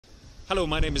Hello,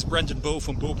 my name is Brendan Bowe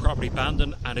from Bowe Property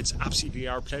Bandon, and it's absolutely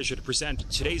our pleasure to present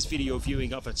today's video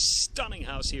viewing of a stunning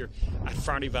house here at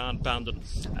Farnivane, Bandon,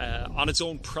 on its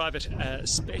own private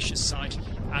spacious site,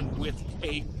 and with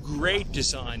a great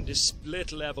design. This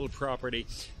split level property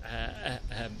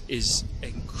is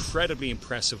incredibly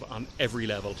impressive on every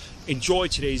level. Enjoy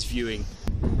today's viewing.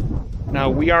 Now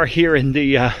we are here in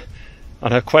the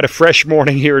on quite a fresh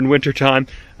morning here in winter time,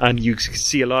 and you can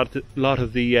see a lot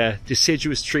of the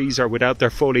deciduous trees are without their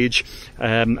foliage,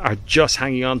 are just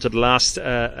hanging on to the last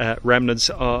remnants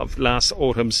of last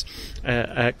autumn's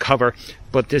cover.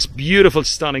 But this beautiful,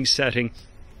 stunning setting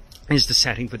is the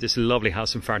setting for this lovely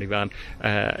house in Farnivane.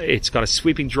 It's got a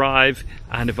sweeping drive,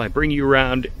 and if I bring you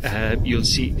around, you'll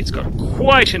see it's got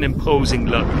quite an imposing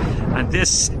look. And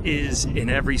this is, in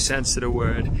every sense of the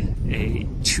word, a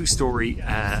two-story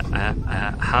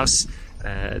house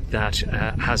that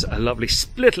has a lovely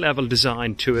split level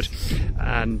design to it,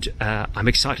 and I'm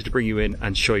excited to bring you in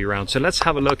and show you around. So let's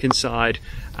have a look inside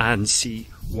and see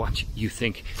what you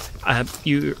think.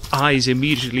 Your eyes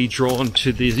immediately drawn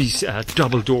to these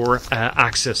double door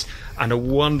access and a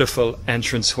wonderful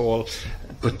entrance hall.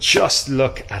 But just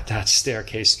look at that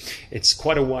staircase. It's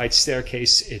quite a wide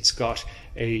staircase. It's got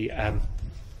a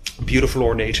beautiful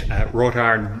ornate wrought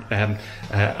iron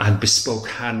and bespoke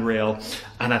handrail.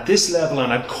 And at this level,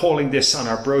 and I'm calling this on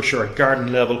our brochure a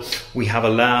garden level, we have a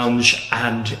lounge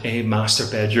and a master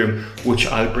bedroom, which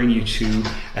I'll bring you to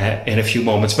in a few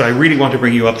moments. But I really want to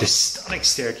bring you up this stunning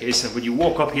staircase, and when you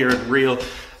walk up here in real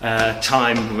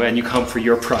time, when you come for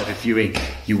your private viewing,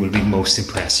 you will be most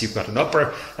impressed. You've got an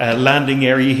upper landing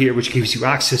area here, which gives you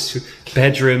access to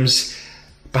bedrooms,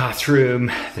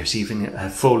 bathroom. There's even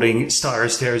folding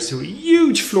stairs to a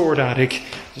huge floored attic.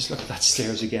 Just look at that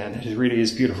stairs again. It really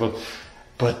is beautiful.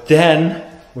 But then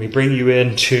we bring you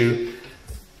into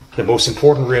the most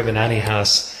important room in any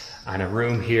house, and a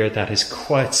room here that is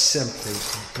quite simply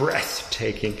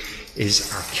breathtaking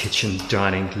is our kitchen,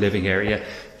 dining, living area.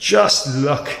 Just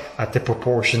look at the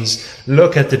proportions,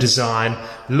 look at the design,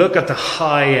 look at the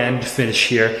high-end finish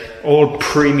here, all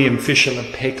premium Fischl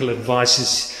and Paykel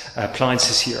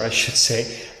appliances here, I should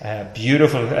say.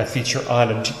 Beautiful feature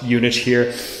island unit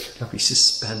here, lovely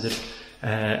suspended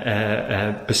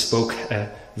bespoke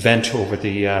vent over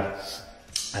the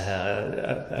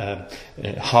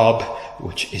hob,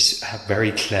 which is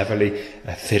very cleverly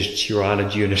fitted to your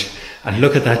island unit. And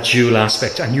look at that dual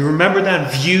aspect. And you remember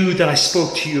that view that I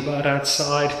spoke to you about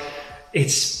outside?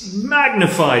 It's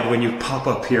magnified when you pop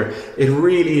up here. It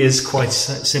really is quite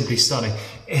simply stunning.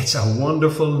 It's a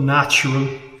wonderful, natural,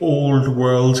 old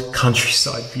world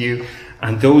countryside view.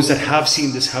 And those that have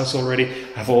seen this house already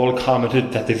have all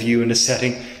commented that the view and the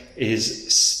setting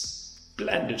is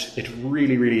splendid. It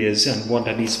really, really is, and one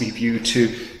that needs to be viewed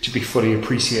to be fully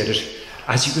appreciated.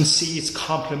 As you can see, it's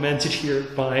complemented here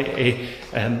by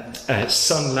a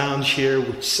sun lounge here,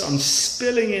 with sun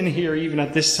spilling in here even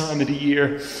at this time of the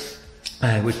year,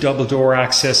 with double door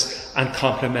access, and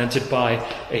complemented by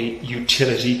a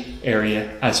utility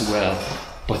area as well.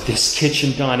 But this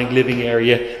kitchen dining living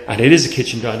area, and it is a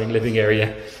kitchen dining living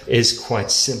area, is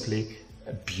quite simply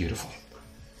beautiful.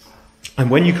 And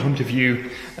when you come to view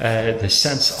the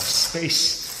sense of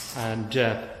space and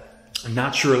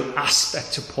natural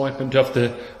aspect appointment of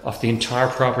the entire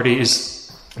property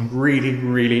is really,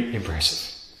 really impressive.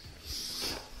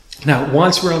 Now,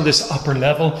 once we're on this upper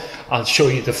level, I'll show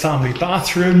you the family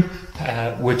bathroom,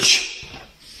 which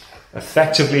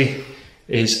effectively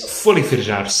is fully fitted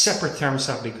out, separate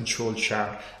thermostatically controlled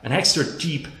shower, an extra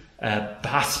deep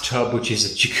bathtub, which is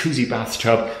a jacuzzi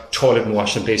bathtub, toilet and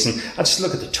washing basin. And just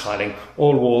look at the tiling,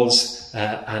 all walls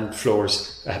and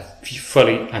floors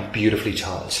fully and beautifully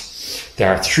tiled. There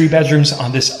are 3 bedrooms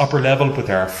on this upper level, but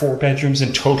there are 4 bedrooms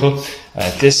in total.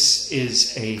 This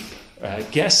is a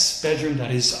guest bedroom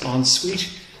that is en suite,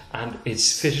 and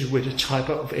it's fitted with a type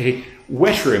of a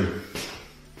wet room,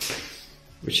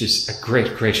 which is a great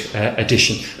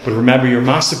addition. But remember, your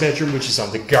master bedroom, which is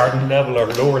on the garden level or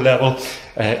lower level,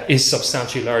 is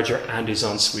substantially larger and is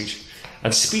en suite.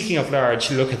 And speaking of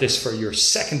large, look at this for your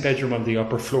second bedroom on the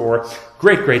upper floor.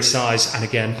 Great size, and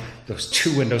again, those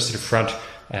 2 windows to the front,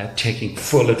 taking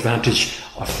full advantage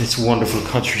of this wonderful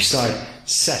countryside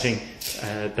setting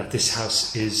that this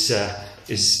house is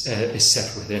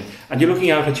set within. And you're looking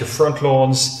out at your front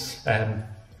lawns.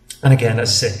 And again,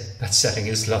 as I say, that setting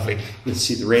is lovely. You'll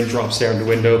see the raindrops there in the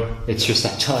window. It's just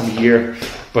that time of year,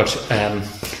 but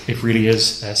it really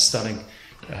is stunning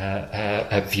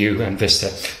view and vista.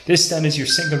 This then is your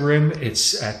single room.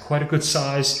 It's quite a good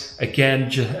size. Again,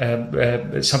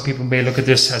 some people may look at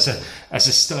this as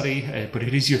a study, but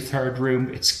it is your third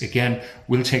room. It's, again,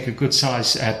 will take a good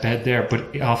size bed there,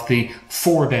 but of the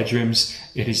 4 bedrooms,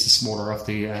 it is the smaller of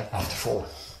the 4.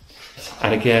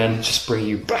 And again, just bring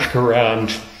you back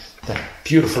around that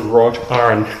beautiful wrought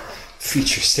iron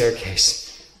feature staircase.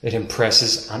 It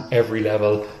impresses on every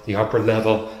level, the upper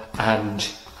level and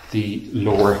the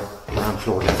lower ground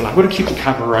floor level. I'm going to keep the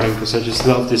camera running because I just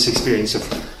love this experience of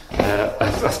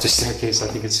the staircase. I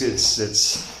think it's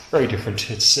very different.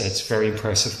 It's very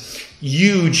impressive.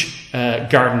 Huge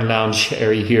garden lounge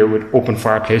area here with open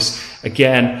fireplace.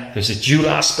 Again, there's a dual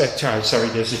aspect.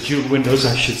 There's a dual windows,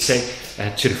 I should say,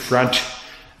 to the front,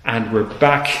 and we're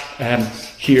back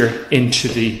here into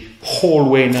the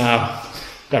hallway now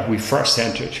that we first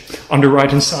entered. On the right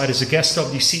hand side is a guest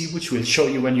WC, which we'll show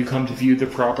you when you come to view the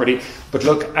property. But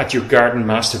look at your garden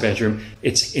master bedroom.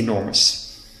 It's enormous.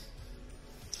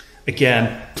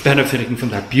 Again, benefiting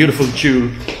from that beautiful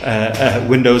dual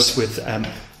windows with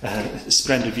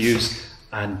splendid views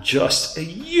and just a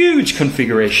huge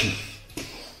configuration.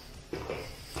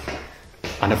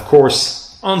 And of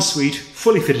course, ensuite,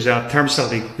 fully fitted out,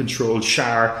 thermostatically controlled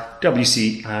shower,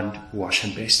 WC and wash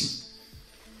and basin.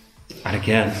 And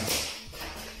again,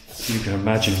 you can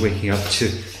imagine waking up to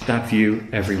that view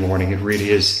every morning. It really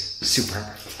is superb.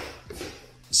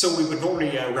 So we would normally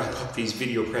wrap up these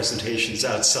video presentations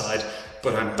outside,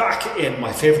 but I'm back in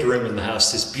my favourite room in the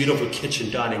house, this beautiful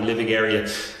kitchen, dining, living area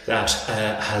that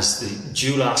has the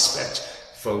dual aspect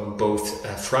from both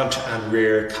front and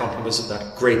rear, compliments of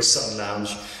that great sun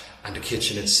lounge, and the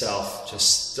kitchen itself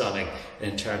just stunning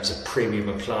in terms of premium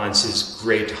appliances,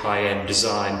 great high-end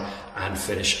design and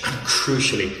finish, and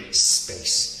crucially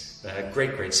space.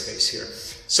 Great space here.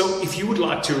 So if you would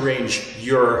like to arrange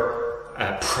your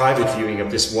private viewing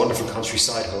of this wonderful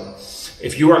countryside home,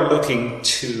 if you are looking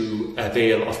to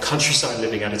avail of countryside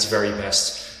living at its very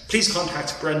best, please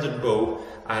contact Brendan Bowe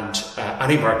and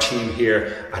any of our team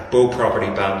here at Bowe Property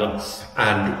Bandon,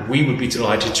 and we would be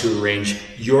delighted to arrange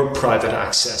your private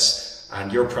access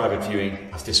and your private viewing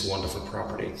of this wonderful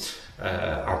property.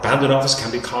 Our Bandon office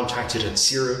can be contacted at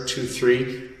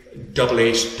 023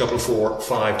 8844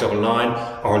 599,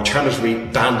 or alternatively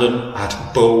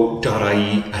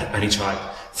bandon@bowe.ie at any time.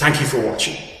 Thank you for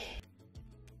watching.